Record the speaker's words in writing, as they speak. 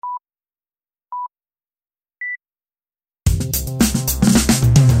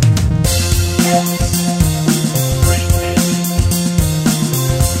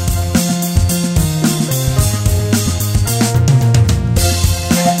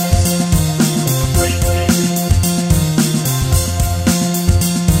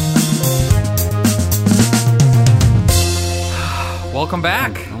welcome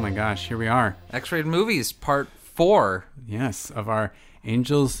back. Oh my gosh, here we are. X-Rated Movies, Part 4. Yes, of our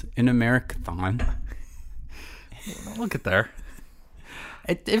Angels in Americathon. Look at there.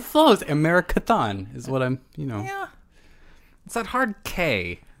 It flows. Americathon is what I'm, Yeah. It's that hard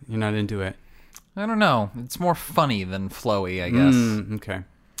K. You're not into it. I don't know. It's more funny than flowy, I guess. Okay.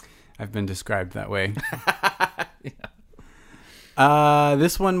 I've been described that way. Yeah.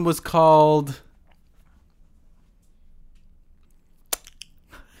 This one was called...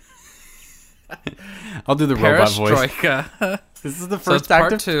 I'll do the robot voice. Perestroika. This is the So first it's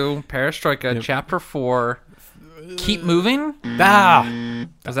part act of... 2, Perestroika, Yep. Chapter 4. Keep moving? Is that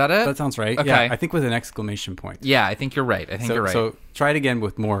it? That sounds right. Okay. Yeah, I think with an exclamation point. Yeah, I think you're right. You're right. So try it again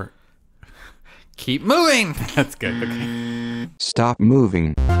with more. Keep moving. That's good. Okay. Stop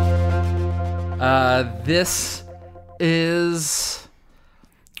moving. This is...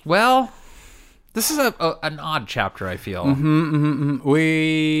 Well... This is an odd chapter, I feel.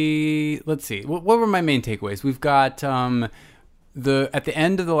 Let's see. What were my main takeaways? We've got at the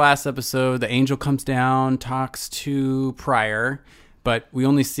end of the last episode, the angel comes down, talks to Pryor, but we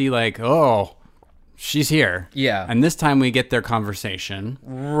only see she's here. Yeah. And this time we get their conversation.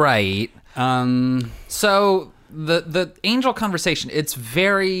 Right. So the angel conversation, it's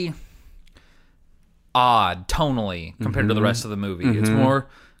very odd tonally compared to the rest of the movie. It's more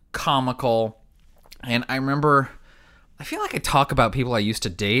comical. And I feel like I talk about people I used to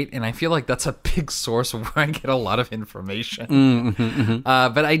date, and I feel like that's a big source of where I get a lot of information.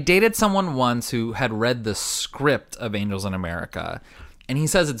 But I dated someone once who had read the script of Angels in America, and he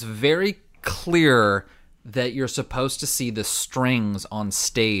says it's very clear that you're supposed to see the strings on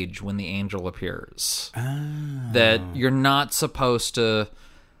stage when the angel appears. That you're not supposed to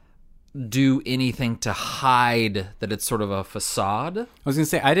do anything to hide that it's sort of a facade. I was going to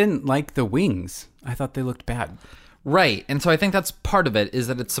say, I didn't like the wings. I thought they looked bad. Right. And so I think that's part of it, is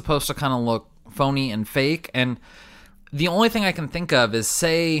that it's supposed to kind of look phony and fake. And the only thing I can think of is,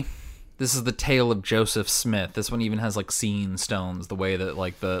 say, this is the tale of Joseph Smith. This one even has seeing stones, the way that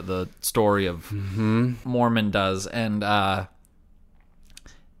the story of Mormon does. And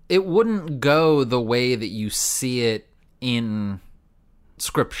it wouldn't go the way that you see it in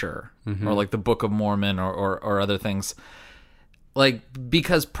scripture or the Book of Mormon or other things.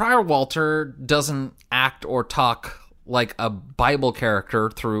 Because Pryor Walter doesn't act or talk like a Bible character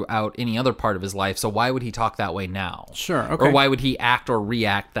throughout any other part of his life, so why would he talk that way now? Sure, okay. Or why would he act or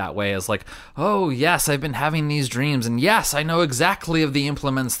react that way as oh, yes, I've been having these dreams, and yes, I know exactly of the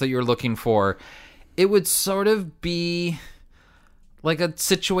implements that you're looking for. It would sort of be like a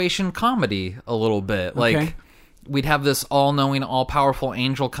situation comedy a little bit. Okay. We'd have this all-knowing, all-powerful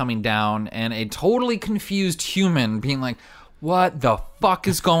angel coming down, and a totally confused human being like, what the fuck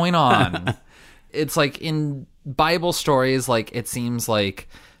is going on? It's in Bible stories, it seems like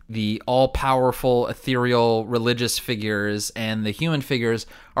the all-powerful, ethereal, religious figures and the human figures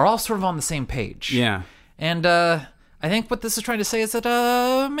are all sort of on the same page. Yeah. And I think what this is trying to say is that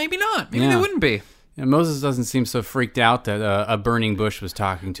maybe not. Maybe they wouldn't be. And Moses doesn't seem so freaked out that a burning bush was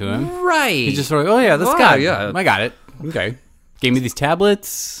talking to him. Right. He's just sort of, this Oh, guy. yeah. I got it. Okay. Gave me these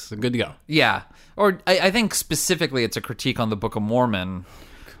tablets. Good to go. Yeah. Or I think specifically it's a critique on the Book of Mormon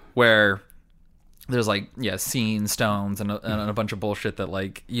where there's seeing stones and a bunch of bullshit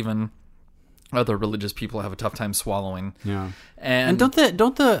that even other religious people have a tough time swallowing. Yeah. And don't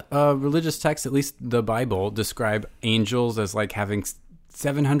the religious texts, at least the Bible, describe angels as having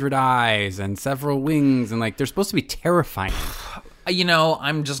 700 eyes and several wings, and they're supposed to be terrifying.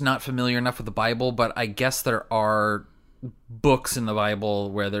 I'm just not familiar enough with the Bible, but I guess there are books in the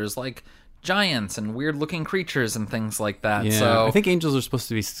Bible where there's giants and weird looking creatures and things like that. Yeah, so I think angels are supposed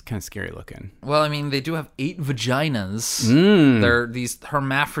to be kind of scary looking. Well, they do have 8 vaginas. They're these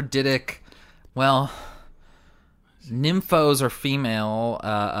hermaphroditic, nymphos are female,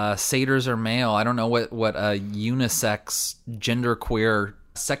 satyrs are male. I don't know what a unisex, genderqueer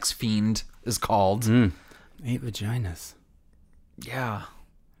sex fiend is called. 8 vaginas. Yeah.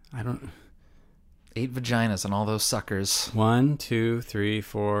 I don't... 8 vaginas and all those suckers. 1, 2, 3,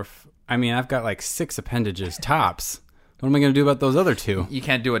 4... I've got 6 appendages tops. What am I going to do about those other 2? You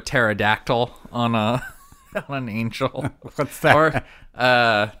can't do a pterodactyl on on an angel. What's that? Or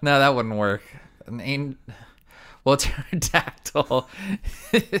no, that wouldn't work. Pterodactyl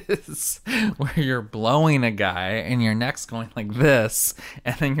is where you're blowing a guy and your neck's going like this,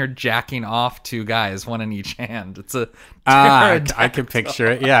 and then you're jacking off 2 guys, one in each hand. It's a pterodactyl. I can picture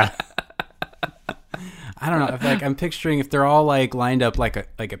it. Yeah. I don't know. Like I'm picturing if they're all like lined up like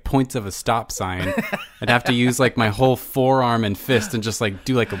at points of a stop sign, I'd have to use like my whole forearm and fist and just like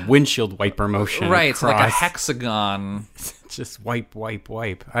do like a windshield wiper motion. Right, it's like a across. hexagon. Just wipe.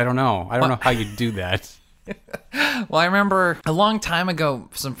 I don't know. I don't know how you do that. Well, I remember a long time ago,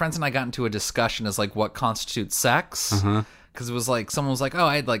 some friends and I got into a discussion as like what constitutes sex. Because it was like, someone was like, oh,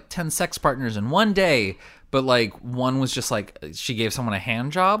 I had like 10 sex partners in one day. But like one was just like, she gave someone a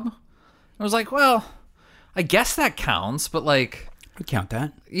hand job. I was like, well, I guess that counts. But like, I'd count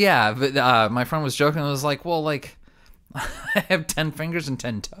that. yeah, but my friend was joking. I was like, well, like, I have 10 fingers and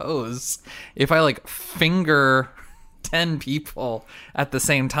 10 toes. If I like finger 10 people at the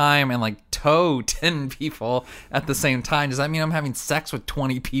same time and like toe 10 people at the same time, does that mean I'm having sex with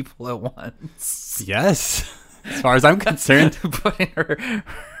 20 people at once? Yes. As far as I'm concerned. Putting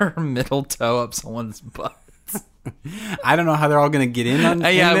her middle toe up someone's butt. I don't know how they're all going to get in on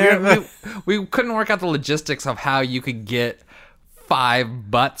Yeah, in there. we couldn't work out the logistics of how you could get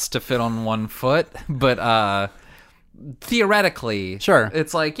 5 butts to fit on one foot, but theoretically, Sure.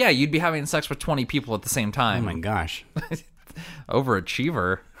 it's like, yeah, you'd be having sex with 20 people at the same Oh time. my gosh.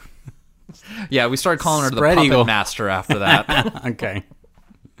 Overachiever. Yeah, we started calling her the Spread puppet eagle. master after that. Okay.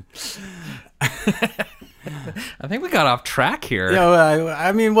 I think we got off track here. Yeah,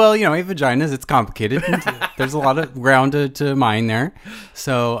 I mean, well, you know, vaginas, it's complicated. There's a lot of ground to mine there.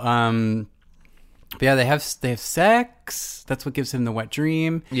 So, but yeah, they have sex. That's what gives him the wet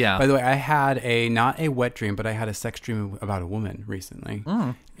dream. Yeah. By the way, I had not a wet dream, but I had a sex dream about a woman recently.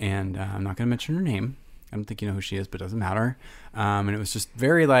 And I'm not going to mention her name. I don't think you know who she is, but it doesn't matter. And it was just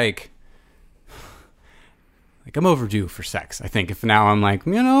very like I'm overdue for sex. I think if now I'm like,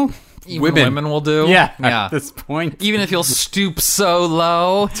 you know, Even women will do. Yeah. Yeah. At this point. Even if you'll stoop so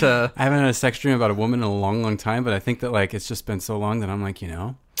low to... I haven't had a sex dream about a woman in a long, long time, but I think that like it's just been so long that I'm like, you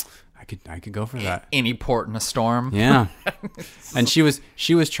know, I could go for that. Any port in a storm. Yeah. And she was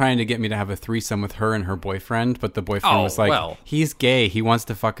trying to get me to have a threesome with her and her boyfriend, but the boyfriend Oh, was like, well. he's gay. He wants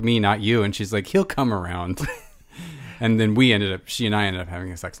to fuck me, not you. And she's like, he'll come around. And then she and I ended up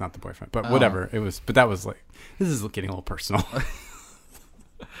having sex, not the boyfriend. But whatever. It was, but that was like, this is getting a little personal.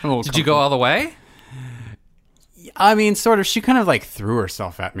 Did you go all the way? I mean, sort of. She kind of like threw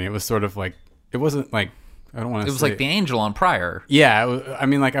herself at me. It was sort of like, it wasn't like, I don't want to say. It was like the angel on Prior. Yeah. I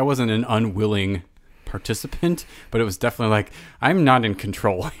mean, like I wasn't an unwilling participant, but it was definitely like, I'm not in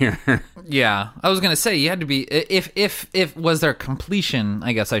control here. Yeah. I was going to say, you had to be... If was there completion,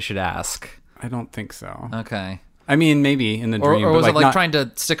 I guess I should ask. I don't think so. Okay. I mean, maybe in the dream. Or but was it like not trying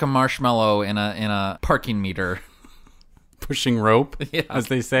to stick a marshmallow in a parking meter? pushing rope, Yeah. as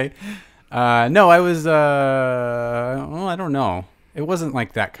they say? No, I was, well, I don't know. It wasn't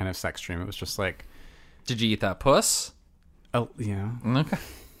like that kind of sex dream. It was just like, Did you eat that puss? oh, yeah. Okay.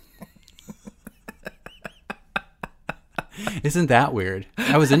 Isn't that weird?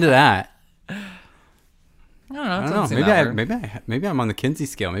 I was into that. I don't know. I don't know. Maybe I'm on the Kinsey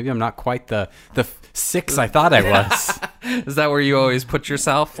scale. Maybe I'm not quite the 6 I thought I was. Is that where you always put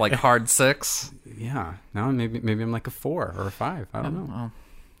yourself? Like hard 6? Yeah. No, maybe I'm like a 4 or a 5. I don't know.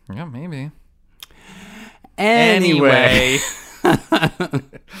 Yeah, maybe. Anyway.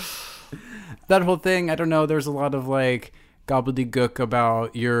 That whole thing, I don't know. There's a lot of like gobbledygook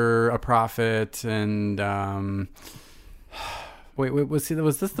about you're a prophet and wait, was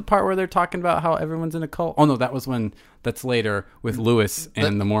this the part where they're talking about how everyone's in a cult? Oh no, that's later with Lewis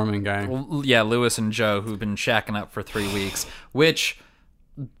and the Mormon guy. Well, yeah, Lewis and Joe, who've been shacking up for 3 weeks, which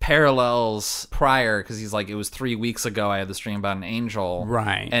parallels Prior, because he's like, it was 3 weeks ago I had this dream about an angel.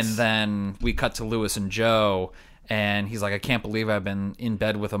 Right. And then we cut to Lewis and Joe, and he's like, I can't believe I've been in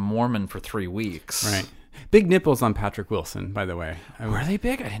bed with a Mormon for 3 weeks. Right. Big nipples on Patrick Wilson, by the way. Were they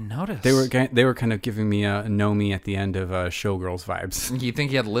big? I didn't notice. They were kind of giving me a know me at the end of Showgirls vibes. You think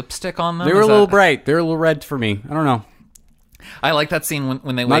he had lipstick on them? They were a little bright. They were a little red for me. I don't know. I like that scene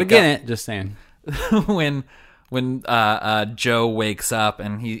when they Not wake again up. it, just saying. when Joe wakes up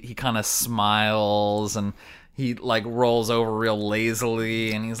and he kind of smiles and he like rolls over real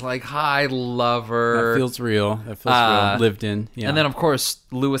lazily and he's like, "Hi, lover." That feels real. Real. Lived in. Yeah. And then of course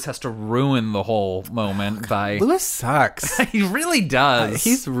Lewis has to ruin the whole moment by Lewis sucks. he really does.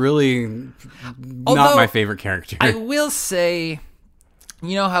 He's really Although, not my favorite character. I will say,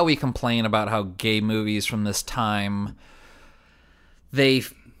 you know how we complain about how gay movies from this time, they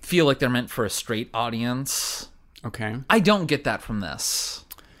feel like they're meant for a straight audience. Okay. I don't get that from this.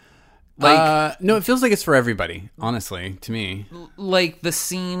 Like, no, it feels like it's for everybody, honestly, to me. like the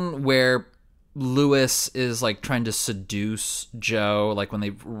scene where Lewis is like trying to seduce Joe, like when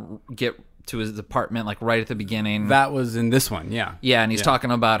they get to his apartment, like right at the beginning. That was in this one, yeah. Yeah, and he's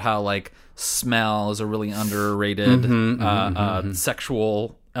talking about how like smell is a really underrated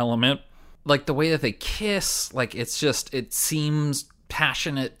sexual element. Like the way that they kiss, like it seems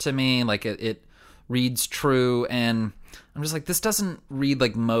passionate to me. Like it reads true, and I'm just like, this doesn't read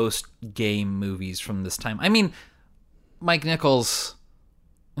like most gay movies from this time. I mean, Mike Nichols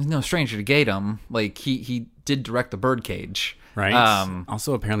is no stranger to gaydom. Like he did direct The Birdcage. Right.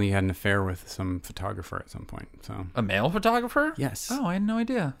 Also, apparently, he had an affair with some photographer at some point. So a male photographer? Yes. Oh, I had no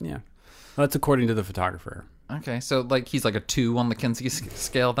idea. Yeah. Well, that's according to the photographer. Okay, so like he's like a 2 on the Kinsey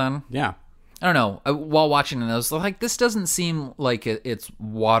scale then? Yeah. I don't know. While watching it, I was like, this doesn't seem like it's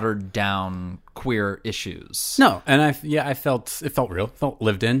watered down queer issues. No, and I felt it felt real, felt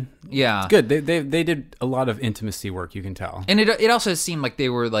lived in. Yeah, it's good. They did a lot of intimacy work. You can tell, and it also seemed like they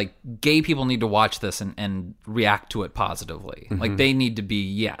were like, gay people need to watch this and react to it positively. Like they need to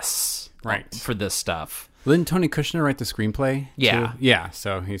be right for this stuff. Didn't Tony Kushner write the screenplay? Yeah, too? Yeah.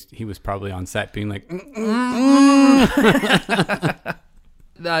 So he was probably on set being like.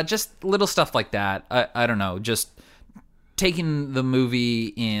 Just little stuff like that. I don't know. Just taking the movie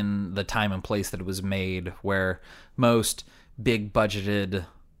in the time and place that it was made, where most big budgeted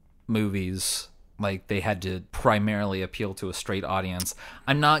movies, like they had to primarily appeal to a straight audience.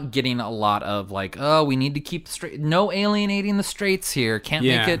 I'm not getting a lot of like, oh, we need to keep the straight. No alienating the straights here. Can't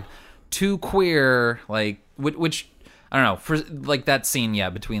make it too queer. Like which I don't know. For like that scene,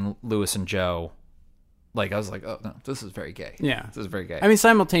 between Lewis and Joe. Like, I was like, oh, no, this is very gay. Yeah. This is very gay. I mean,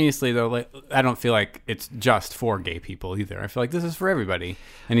 simultaneously, though, like, I don't feel like it's just for gay people either. I feel like this is for everybody.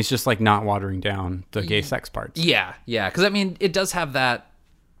 And he's just, like, not watering down the gay sex parts. Yeah. Because, I mean, it does have that,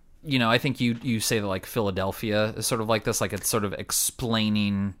 I think you say that, like, Philadelphia is sort of like this. Like, it's sort of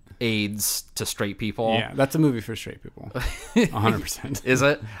explaining AIDS to straight people. Yeah, that's a movie for straight people. 100%. Is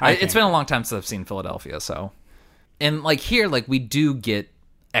it? It's been a long time since I've seen Philadelphia, so. And, like, here, like, we do get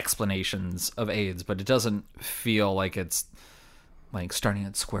explanations of AIDS, but it doesn't feel like it's like starting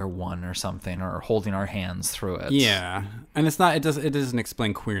at square one or something, or holding our hands through it. Yeah, and it doesn't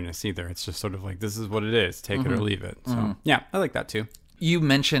explain queerness either. It's just sort of like, this is what it is, take it or leave it. So yeah, I like that too. You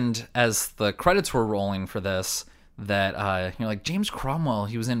mentioned as the credits were rolling for this that you're like, James Cromwell,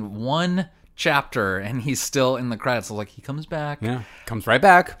 he was in one chapter and he's still in the credits. I was like, he comes back. Yeah, comes right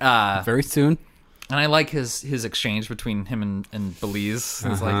back very soon. And I like his exchange between him and Belize.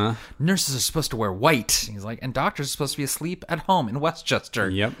 He's like, nurses are supposed to wear white. He's like, and doctors are supposed to be asleep at home in Westchester.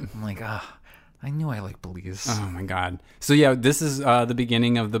 Yep. I'm like, I knew I liked Belize. Oh, my God. So, yeah, this is the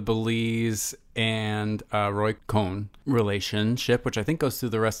beginning of the Belize and Roy Cohn relationship, which I think goes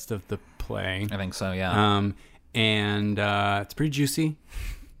through the rest of the play. I think so, yeah. And it's pretty juicy,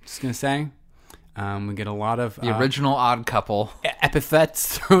 just going to say. We get a lot of the original Odd Couple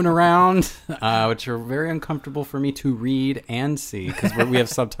epithets thrown around, which are very uncomfortable for me to read and see because we have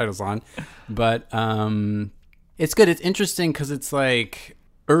subtitles on. But it's good. It's interesting because it's like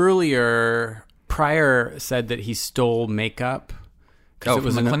earlier, Pryor said that he stole makeup. Oh, it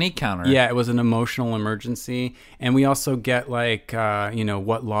was from the Clinique counter. Yeah, it was an emotional emergency. And we also get like,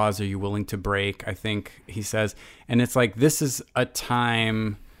 what laws are you willing to break, I think he says. And it's like, this is a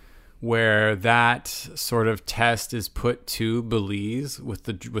time where that sort of test is put to Belize with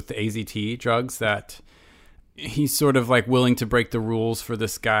the AZT drugs, that he's sort of like willing to break the rules for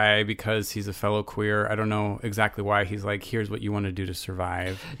this guy because he's a fellow queer. I don't know exactly why. He's like, here's what you want to do to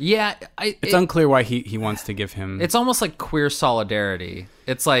survive. Yeah. It's unclear why he wants to give him... It's almost like queer solidarity.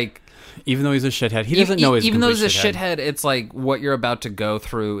 It's like... Even though he's a shithead, he doesn't know he's even though he's a shithead, it's like what you're about to go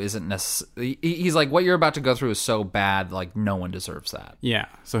through isn't necessarily. He's like, what you're about to go through is so bad, like no one deserves that. Yeah,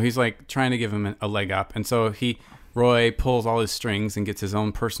 so he's like trying to give him a leg up, and so Roy pulls all his strings and gets his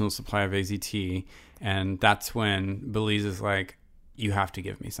own personal supply of AZT, and that's when Belize is like, "You have to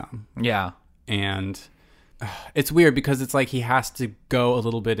give me some." Yeah, and it's weird because it's like he has to go a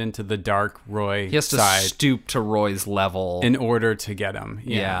little bit into the dark Roy side. He has to stoop to Roy's level in order to get him.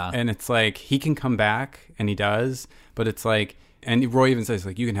 Yeah. And it's like he can come back, and he does, but it's like, and Roy even says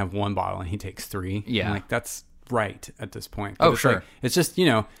like, you can have one bottle, and he takes 3. Yeah. And like that's right at this point. But sure. Like, it's just,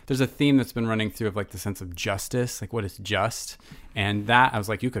 there's a theme that's been running through of like the sense of justice, like what is just, and that I was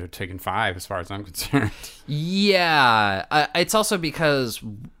like, you could have taken 5 as far as I'm concerned. Yeah. It's also because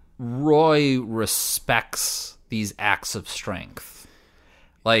Roy respects these acts of strength.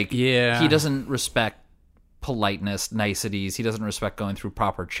 Like, he doesn't respect politeness, niceties. He doesn't respect going through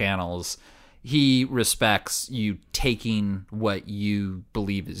proper channels. He respects you taking what you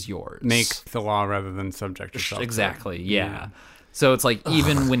believe is yours. Make the law rather than subject yourself. Exactly, yeah. So it's like,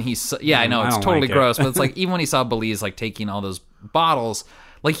 even when he... I know, it's totally gross, but it's like, even when he saw Belize, like, taking all those bottles,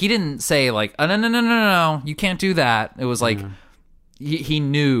 Like, he didn't say, like, oh, no, you can't do that. It was like, he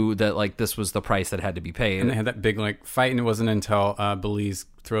knew that, like, this was the price that had to be paid. And they had that big, like, fight, and it wasn't until Belize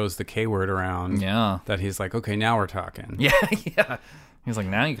throws the K word around that he's like, okay, now we're talking. Yeah. He's like,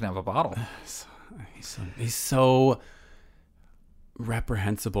 now you can have a bottle. He's so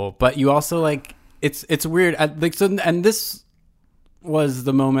reprehensible. But you also, like, it's weird. And this was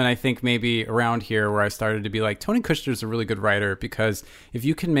the moment, I think, maybe around here where I started to be like, Tony Kushner's a really good writer, because if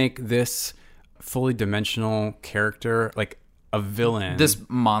you can make this fully dimensional character, like a villain, this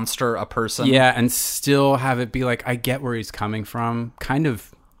monster a person, and still have it be like, I get where he's coming from, kind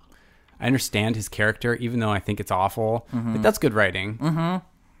of, I understand his character, even though I think it's awful. But that's good writing.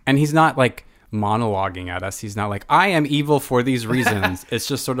 And he's not like monologuing at us. He's not like, I am evil for these reasons. It's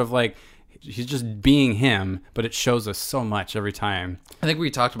just sort of like, he's just being him, but it shows us so much every time. I think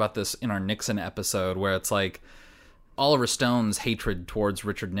we talked about this in our Nixon episode, where it's like Oliver Stone's hatred towards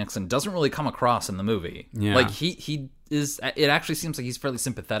Richard Nixon doesn't really come across in the movie. Yeah. Like, he is, it actually seems like he's fairly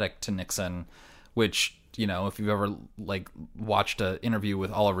sympathetic to Nixon, which, you know, if you've ever, like, watched an interview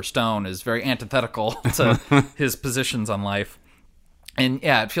with Oliver Stone, is very antithetical to his positions on life. And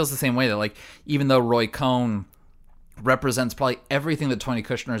yeah, it feels the same way, that, like, even though Roy Cohn represents probably everything that Tony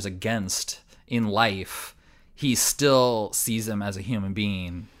Kushner is against in life, he still sees him as a human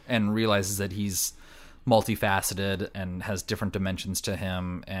being and realizes that he's multifaceted and has different dimensions to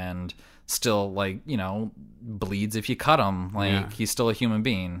him, and still, like, you know, bleeds if you cut him. Like, he's still a human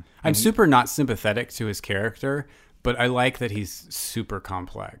being. I'm super not sympathetic to his character, but I like that he's super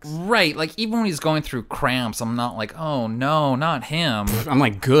complex. Right. Like, even when he's going through cramps, I'm not like, oh no, not him. I'm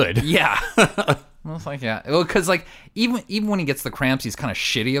like, good. Yeah. I was like, yeah. Well, because, like, even when he gets the cramps, he's kind of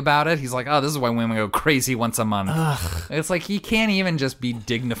shitty about it. He's like, oh, this is why women go crazy once a month. Ugh. It's like, he can't even just be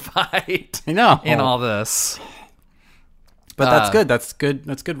dignified I know. in all this. But that's good. That's good.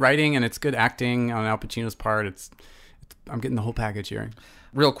 That's good writing, and it's good acting on Al Pacino's part. I'm getting the whole package here.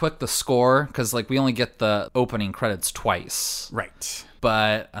 Real quick, the score, because, like, we only get the opening credits twice. Right.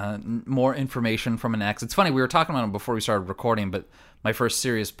 But more information from an ex. It's funny, we were talking about it before we started recording, but my first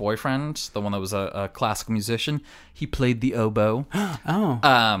serious boyfriend, the one that was a classical musician, he played the oboe.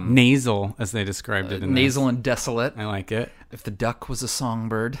 Nasal, as they described it. Nasal and desolate. I like it. If the duck was a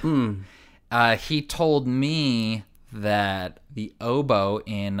songbird. He told me that the oboe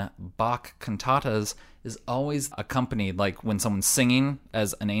in Bach cantatas is always accompanied, like when someone's singing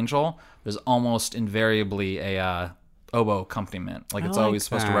as an angel, there's almost invariably a oboe accompaniment. Like, it's always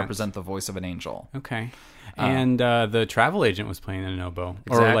supposed to represent the voice of an angel. Okay. And the travel agent was playing an oboe,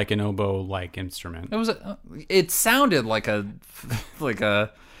 or like an oboe-like instrument. It sounded like a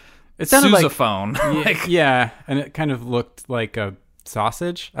it sounded sousaphone. Yeah, and it kind of looked like a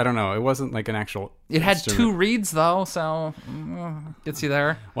sausage. I don't know. It wasn't like an actual. It had two reeds though, so gets you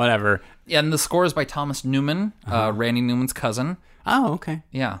there. Whatever. Yeah, and the score is by Thomas Newman, Randy Newman's cousin. Oh, okay.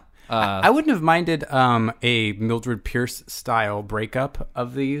 Yeah. I wouldn't have minded a Mildred Pierce style breakup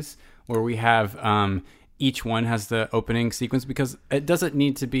of these, where we have each one has the opening sequence, because it doesn't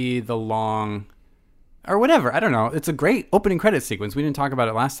need to be the long or whatever. I don't know. It's a great opening credit sequence. We didn't talk about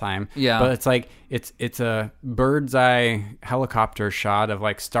it last time. Yeah. But it's like it's a bird's eye helicopter shot of,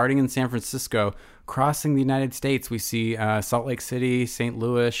 like, starting in San Francisco, crossing the United States. We see Salt Lake City, St.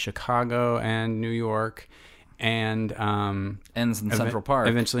 Louis, Chicago, and New York. And ends in Central Park.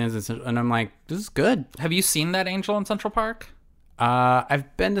 Eventually ends in Central, and I'm like, this is good. Have you seen that angel in Central Park?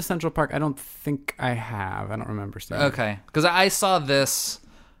 I've been to Central Park. I don't think I have. I don't remember seeing it. Okay, because I saw this.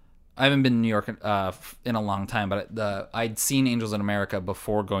 I haven't been to New York in a long time, but I'd seen Angels in America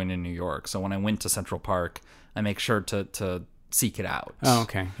before going to New York. So when I went to Central Park, I make sure to seek it out. Oh,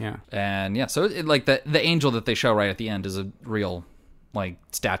 okay, yeah. And yeah, so like the angel that they show right at the end is a real, like,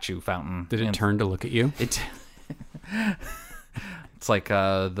 statue fountain. Did it turn to look at you? It's like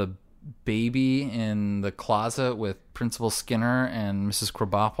the baby in the closet with Principal Skinner and Mrs.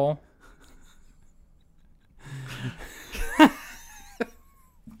 Krabappel.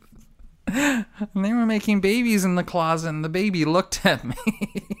 And they were making babies in the closet, and the baby looked at me.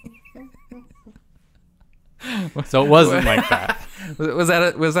 So it wasn't like that. Was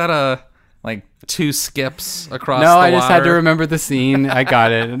that a like two skips across? No, the I just water? had to remember the scene. I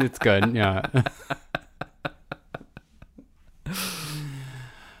got it, and it's good. Yeah.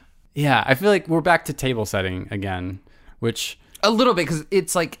 Yeah, I feel like we're back to table setting again, which a little bit, because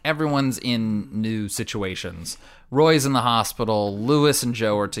it's like everyone's in new situations. Roy's in the hospital. Lewis and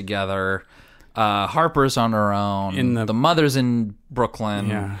Joe are together. Harper's on her own. The mother's in Brooklyn.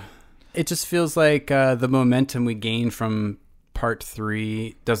 Yeah. It just feels like the momentum we gained from part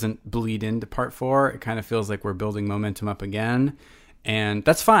 3 doesn't bleed into part 4. It kind of feels like we're building momentum up again. and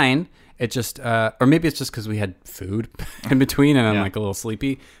that's fine. It just, or maybe it's just because we had food in between, and I'm like a little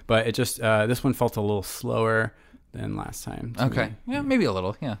sleepy. But it just, this one felt a little slower than last time. Okay, yeah, maybe a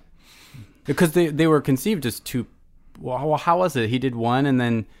little, yeah. Because they were conceived as two. Well, how was it? He did one, and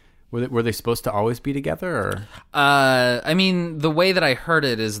then were they supposed to always be together? Or I mean, the way that I heard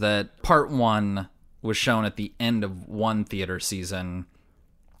it is that part 1 was shown at the end of one theater season,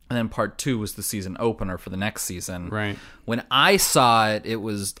 and then part 2 was the season opener for the next season. Right. When I saw it, it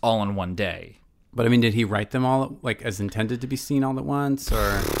was all in one day. But I mean, did he write them all like as intended to be seen all at once,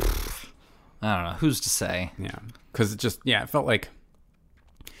 or I don't know. Who's to say? Yeah, because it felt like.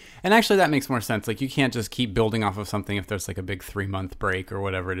 And actually, that makes more sense. Like, you can't just keep building off of something if there's like a big 3-month break or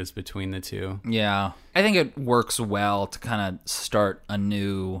whatever it is between the two. Yeah, I think it works well to kind of start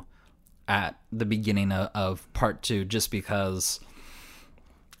anew at the beginning of part 2, just because.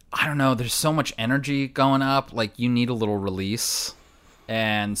 I don't know, there's so much energy going up, like you need a little release.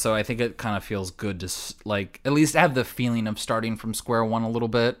 And so I think it kind of feels good to like at least have the feeling of starting from square one a little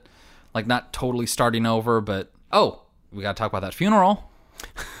bit. Like not totally starting over, but we got to talk about that funeral.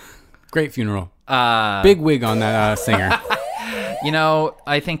 Great funeral. Big wig on that singer. You know,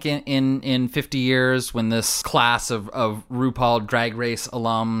 I think in 50 years when this class of RuPaul Drag Race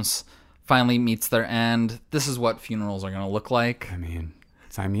alums finally meets their end, this is what funerals are going to look like. I mean,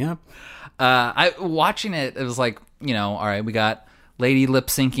 sign me up. Watching it, it was like, you know, all right, we got lady lip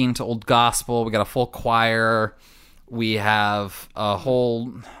syncing to old gospel. We got a full choir. We have a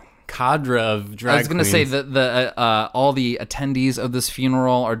whole cadre of drag. I was going to say that all the attendees of this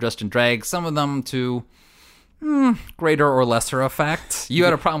funeral are dressed in drag. Some of them to greater or lesser effect. You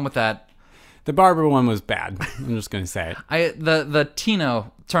had a problem with that. The Barbara one was bad. I'm just going to say it. The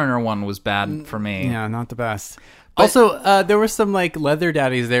Tina Turner one was bad for me. Yeah, not the best. But also, there were some like leather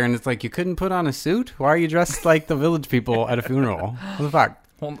daddies there, and it's like you couldn't put on a suit. Why are you dressed like the village people at a funeral? What the fuck?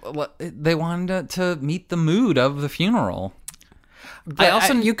 Well, they wanted to meet the mood of the funeral.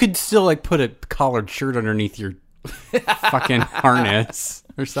 But you could still like put a collared shirt underneath your fucking harness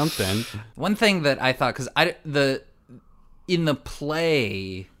or something. One thing that I thought, because in the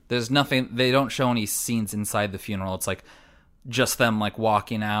play, there's nothing. They don't show any scenes inside the funeral. It's like just them like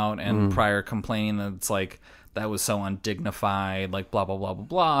walking out and Pryor complaining that it's like that was so undignified, like blah blah blah blah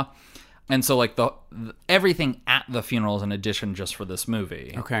blah. And so like everything at the funeral is an addition just for this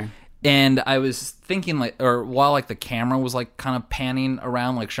movie. Okay. And I was thinking while like the camera was like kind of panning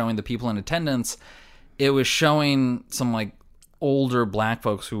around, like showing the people in attendance, it was showing some like older black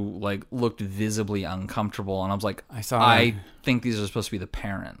folks who like looked visibly uncomfortable. And I was like, I think these are supposed to be the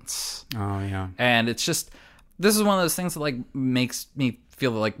parents. Oh yeah. And it's just, this is one of those things that like makes me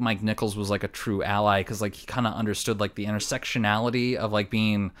feel that like Mike Nichols was like a true ally, because like he kind of understood like the intersectionality of like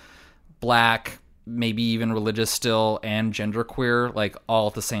being black, maybe even religious still, and genderqueer, like all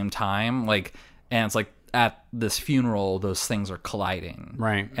at the same time. Like, and it's like at this funeral, those things are colliding.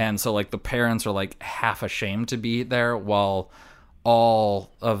 Right. And so like the parents are like half ashamed to be there, while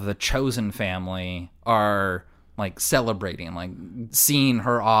all of the chosen family are like celebrating, like seeing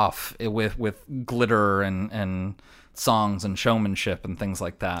her off with glitter and songs and showmanship and things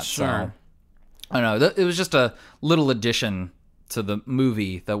like that. Sure. So I don't know. It was just a little addition to the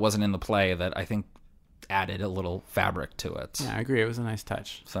movie that wasn't in the play that I think added a little fabric to it. Yeah, I agree. It was a nice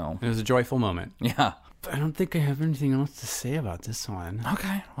touch. So it was a joyful moment. Yeah. I don't think I have anything else to say about this one.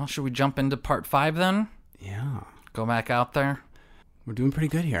 Okay. Well, should we jump into part 5 then? Yeah. Go back out there. We're doing pretty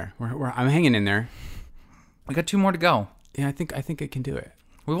good here. I'm hanging in there. We got 2 more to go. Yeah, I think I can do it.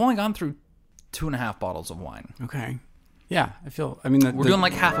 We've only gone through 2.5 bottles of wine. Okay. Yeah, we're doing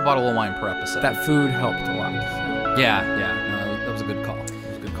like half a bottle of wine per episode. That food helped a lot. So. Yeah. No, that was a good call.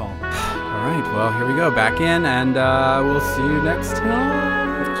 All right, well, here we go. Back in, and we'll see you next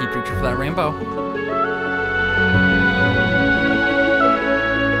time. Keep reaching for that rainbow.